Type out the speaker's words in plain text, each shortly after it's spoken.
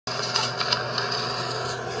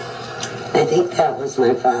I think that was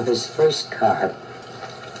my father's first car.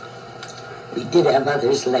 We did have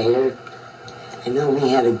others later. I know we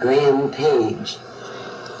had a Grand Page,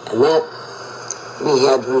 and that we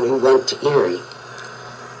had when we went to Erie.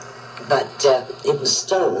 But it was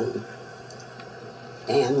stolen.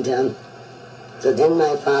 And so then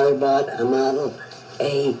my father bought a Model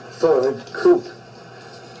A Ford Coupe.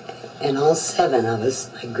 And all 7 of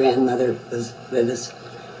us, my grandmother was with us,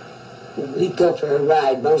 we'd go for a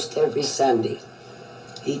ride most every Sunday.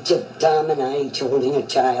 He took Tom and I, each holding a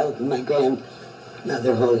child, and my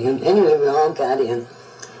grandmother holding him. Anyway, we all got in.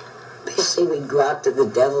 Basically, we'd go out to the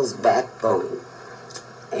Devil's Backbone.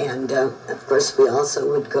 And, of course, we also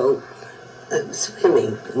would go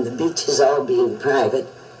swimming, and the beaches all being private,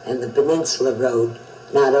 and the Peninsula Road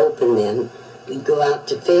not open then. We'd go out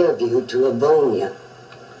to Fairview to Abonia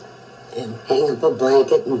and hang up a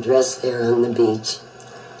blanket and dress there on the beach.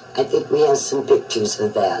 I think we have some pictures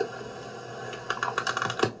of that.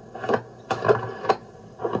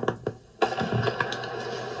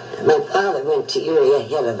 My father went to Erie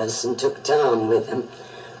ahead of us and took Tom with him.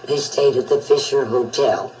 They stayed at the Fisher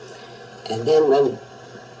Hotel. And then when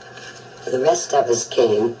the rest of us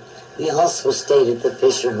came, we also stayed at the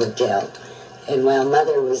Fisher Hotel. And while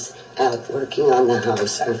Mother was out working on the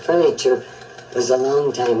house, our furniture was a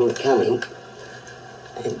long time in coming.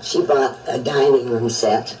 And she bought a dining room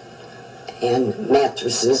set and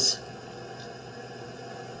mattresses.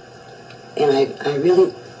 And I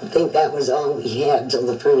really think that was all we had till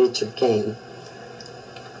the furniture came.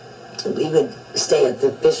 We would stay at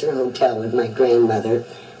the Fisher Hotel with my grandmother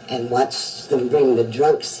and watch them bring the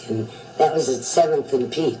drunks in. That was at 7th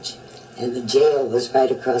and Peach, and the jail was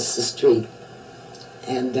right across the street.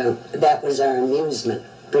 And that was our amusement,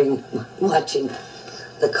 watching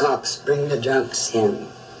the cops bring the drunks in.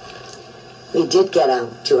 We did get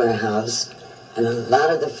out to our house, and a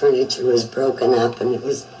lot of the furniture was broken up, and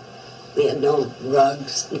we had no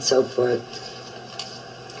rugs and so forth.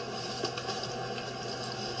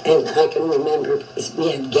 And I can remember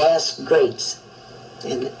we had gas grates,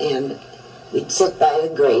 and we'd sit by the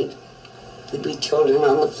grate. There'd be children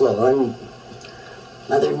on the floor, and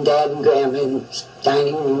Mother and Dad and Grandma in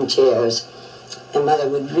dining room chairs, and Mother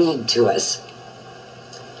would read to us.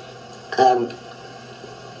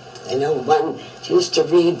 I know she used to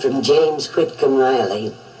read from James Whitcomb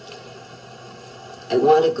Riley. I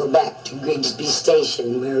want to go back to Grigsby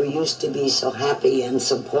Station, where we used to be so happy and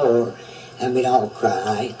so poor, and we'd all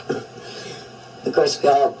cry. Of course, we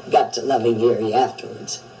all got to loving Erie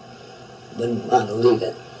afterwards. Wouldn't want to leave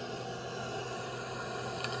it.